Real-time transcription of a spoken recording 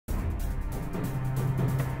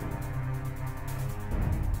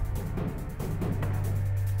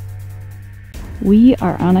We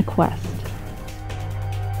are on a quest.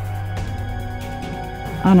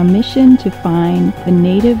 On a mission to find the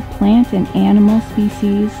native plant and animal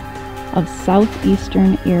species of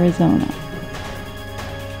southeastern Arizona.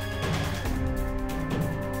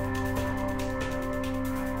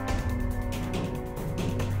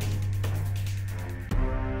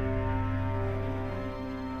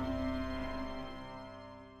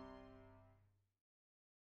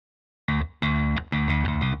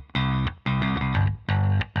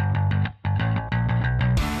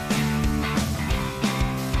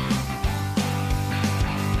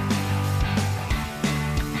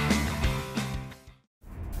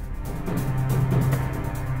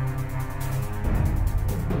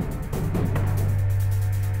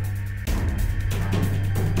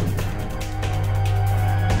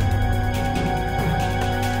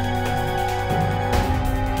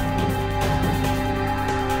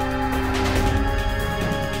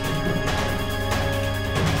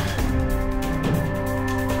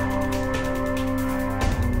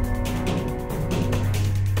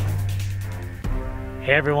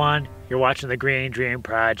 Hey everyone, you're watching the Green Dream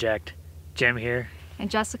Project. Jim here.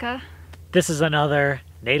 And Jessica. This is another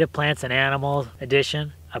Native Plants and Animals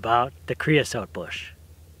edition about the creosote bush.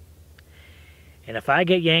 And if I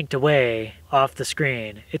get yanked away off the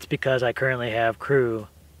screen, it's because I currently have crew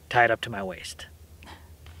tied up to my waist.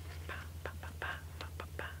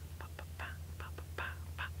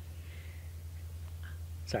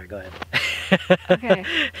 Sorry, go ahead. Okay,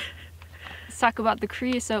 let's talk about the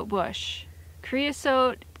creosote bush.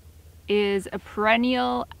 Creosote is a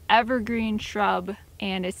perennial evergreen shrub,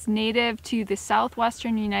 and it's native to the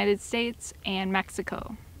southwestern United States and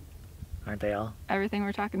Mexico. Aren't they all? Everything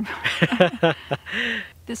we're talking about.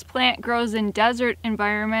 This plant grows in desert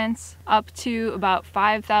environments up to about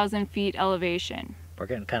 5,000 feet elevation. We're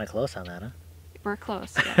getting kind of close on that, huh? We're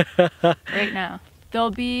close, yeah. Right now.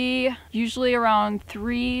 They'll be usually around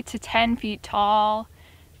 3 to 10 feet tall.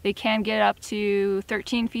 They can get up to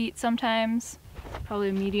 13 feet sometimes. Probably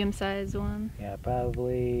a medium-sized one. Yeah,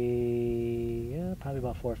 probably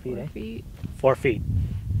about 4 feet, 4 feet. 4 feet.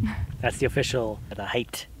 That's the official, the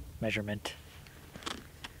height measurement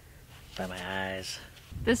by my eyes.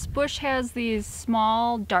 This bush has these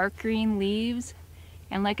small dark green leaves,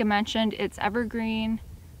 and like I mentioned, it's evergreen,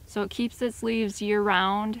 so it keeps its leaves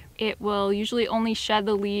year-round. It will usually only shed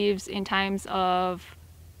the leaves in times of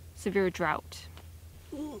severe drought.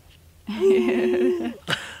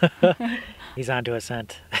 He's onto a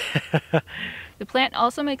scent. The plant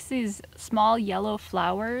also makes these small yellow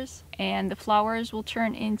flowers, and the flowers will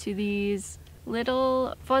turn into these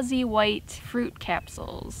little fuzzy white fruit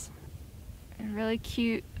capsules. They're really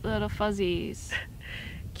cute little fuzzies.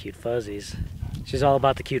 Cute fuzzies. She's all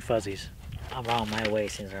about the cute fuzzies. Around my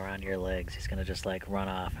waist, he's around your legs. He's gonna just like run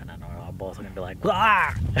off, and then we're both gonna be like,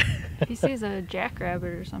 ah! If he sees a jackrabbit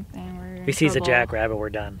or something, we're in If he sees a trouble. jackrabbit, we're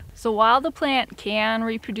done. So while the plant can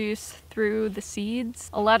reproduce through the seeds,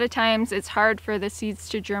 a lot of times it's hard for the seeds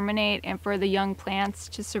to germinate and for the young plants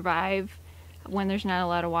to survive when there's not a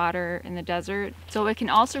lot of water in the desert. So it can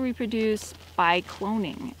also reproduce by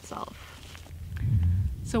cloning itself.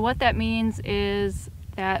 So what that means is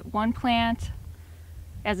that one plant,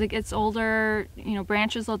 as it gets older,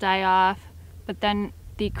 branches will die off, but then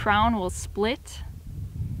the crown will split,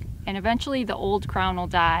 and eventually the old crown will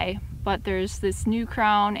die, but there's this new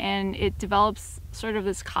crown, and it develops sort of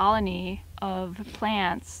this colony of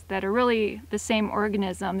plants that are really the same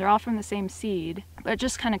organism. They're all from the same seed, but it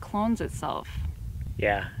just kind of clones itself.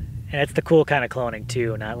 Yeah, and it's the cool kind of cloning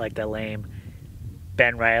too, not like the lame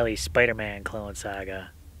Ben Reilly Spider-Man clone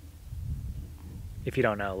saga. If you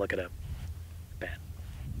don't know, look it up.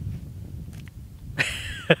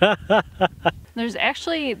 There's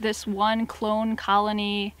actually this one clone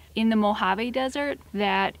colony in the Mojave Desert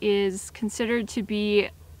that is considered to be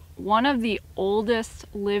one of the oldest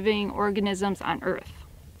living organisms on Earth.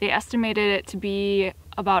 They estimated it to be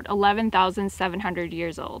about 11,700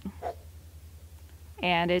 years old.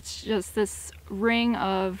 And it's just this ring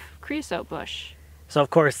of creosote bush. So of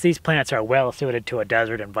course these plants are well suited to a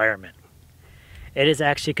desert environment. It is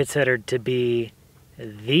actually considered to be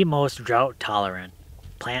the most drought tolerant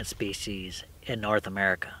plant species in North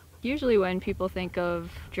America. Usually when people think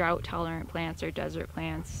of drought tolerant plants or desert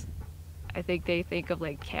plants, I think they think of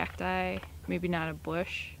like cacti, maybe not a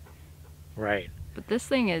bush. Right. But this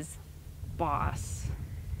thing is boss.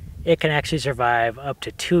 It can actually survive up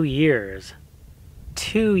to 2 years.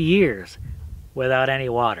 2 years without any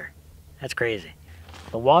water. That's crazy.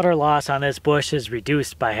 The water loss on this bush is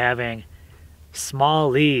reduced by having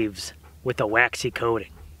small leaves with a waxy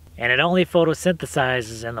coating. And it only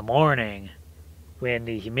photosynthesizes in the morning when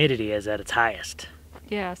the humidity is at its highest.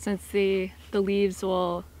 Yeah, since the leaves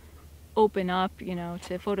will open up, you know,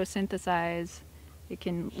 to photosynthesize, it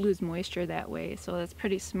can lose moisture that way. So that's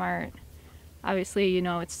pretty smart. Obviously, you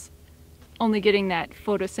know, it's only getting that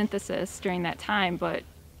photosynthesis during that time, but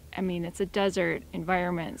I mean, it's a desert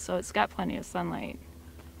environment, so it's got plenty of sunlight.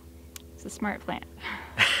 It's a smart plant.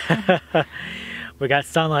 We got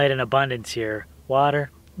sunlight in abundance here.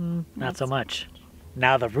 Water, not so much.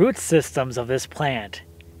 Now the root systems of this plant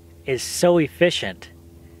is so efficient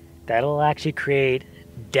that it'll actually create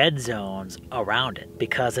dead zones around it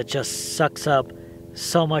because it just sucks up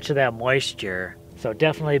so much of that moisture. So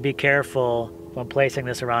definitely be careful when placing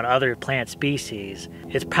this around other plant species.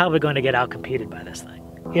 It's probably going to get outcompeted by this thing.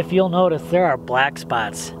 If you'll notice, there are black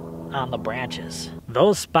spots on the branches.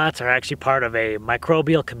 Those spots are actually part of a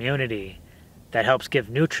microbial community that helps give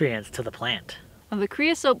nutrients to the plant. Well, the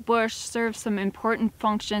creosote bush serves some important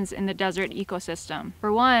functions in the desert ecosystem.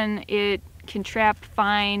 For one, it can trap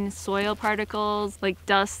fine soil particles like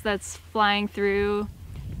dust that's flying through,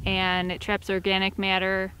 and it traps organic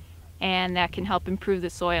matter, and that can help improve the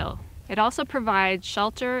soil. It also provides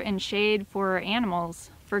shelter and shade for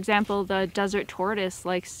animals. For example, the desert tortoise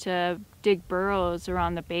likes to dig burrows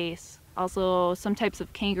around the base. Also, some types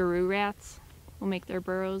of kangaroo rats will make their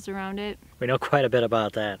burrows around it. We know quite a bit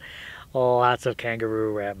about that. Lots of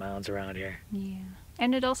kangaroo rat mounds around here. Yeah.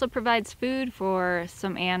 And it also provides food for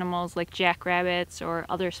some animals like jackrabbits or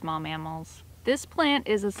other small mammals. This plant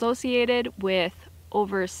is associated with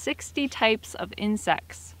over 60 types of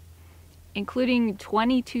insects, including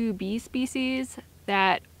 22 bee species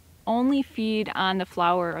that only feed on the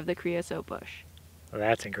flower of the creosote bush. Well,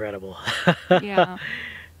 that's incredible. Yeah.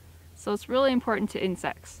 So it's really important to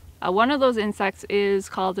insects. One of those insects is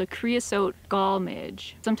called a creosote gall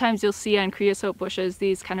midge. Sometimes you'll see on creosote bushes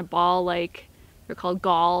these kind of ball-like, they're called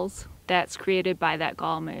galls, that's created by that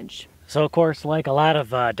gall midge. So of course, like a lot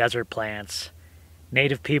of desert plants,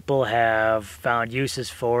 native people have found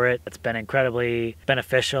uses for it. It's been incredibly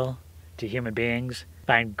beneficial to human beings.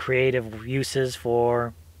 Find creative uses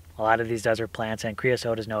for a lot of these desert plants, and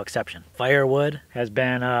creosote is no exception. Firewood has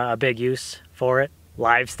been a big use for it.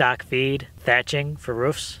 Livestock feed, thatching for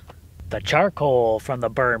roofs. The charcoal from the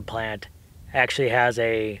burn plant actually has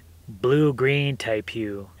a blue-green type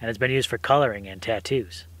hue, and it's been used for coloring and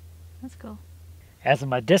tattoos. That's cool. As a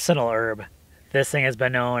medicinal herb, this thing has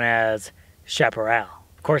been known as chaparral.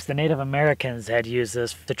 Of course, the Native Americans had used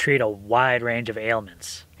this to treat a wide range of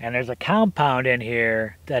ailments. And there's a compound in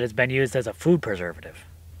here that has been used as a food preservative.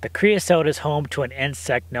 The creosote is home to an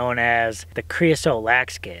insect known as the creosote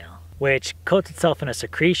laxcale, which coats itself in a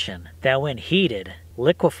secretion that when heated,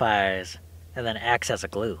 liquefies and then acts as a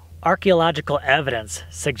glue. Archaeological evidence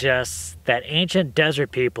suggests that ancient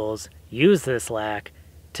desert peoples used this lac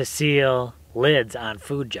to seal lids on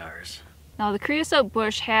food jars. Now the creosote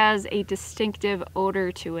bush has a distinctive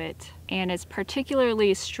odor to it, and it's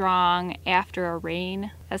particularly strong after a rain.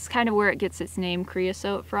 That's kind of where it gets its name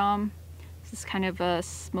creosote from. This is kind of a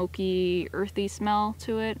smoky, earthy smell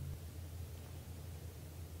to it.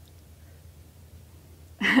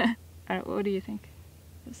 What do you think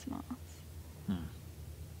it smells?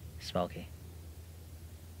 Smoky.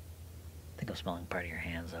 I think I'm smelling part of your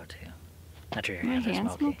hands though too. Not sure your My hands are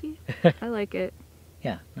hand's smoky. I like it.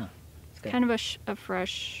 Yeah, no, it's good. Kind of a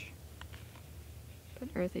fresh but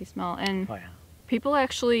earthy smell. And Oh yeah. people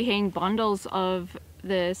actually hang bundles of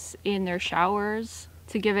this in their showers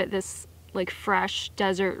to give it this like fresh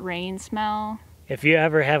desert rain smell. If you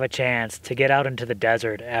ever have a chance to get out into the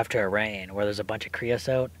desert after a rain where there's a bunch of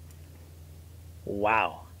creosote,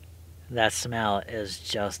 wow, that smell is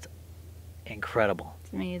just incredible.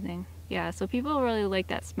 It's amazing. Yeah, so people really like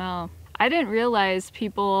that smell. I didn't realize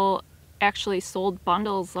people actually sold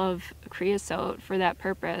bundles of creosote for that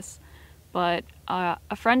purpose, but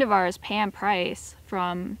a friend of ours, Pam Price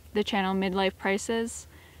from the channel MidlifePrices,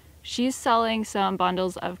 she's selling some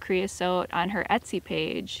bundles of creosote on her Etsy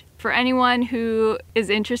page. For anyone who is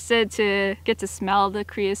interested to get to smell the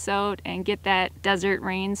creosote and get that desert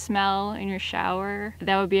rain smell in your shower,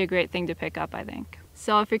 that would be a great thing to pick up, I think.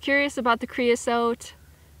 So if you're curious about the creosote,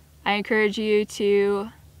 I encourage you to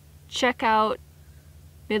check out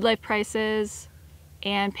MidlifePrices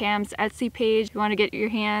and Pam's Etsy page if you want to get your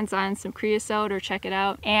hands on some creosote or check it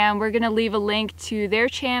out. And we're going to leave a link to their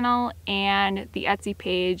channel and the Etsy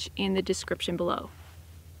page in the description below.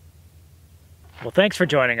 Well, thanks for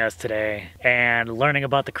joining us today and learning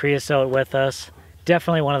about the creosote with us.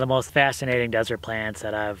 Definitely one of the most fascinating desert plants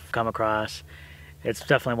that I've come across. It's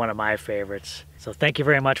definitely one of my favorites. So thank you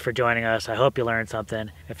very much for joining us. I hope you learned something.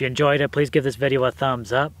 If you enjoyed it, please give this video a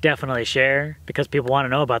thumbs up. Definitely share because people want to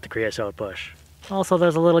know about the creosote bush. Also,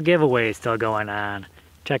 there's a little giveaway still going on.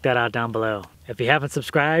 Check that out down below. If you haven't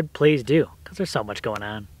subscribed, please do, because there's so much going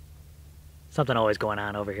on. Something always going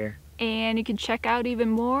on over here. And you can check out even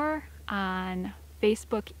more on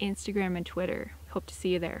Facebook, Instagram, and Twitter. Hope to see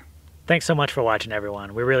you there. Thanks so much for watching,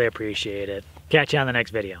 everyone. We really appreciate it. Catch you on the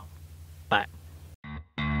next video. Bye.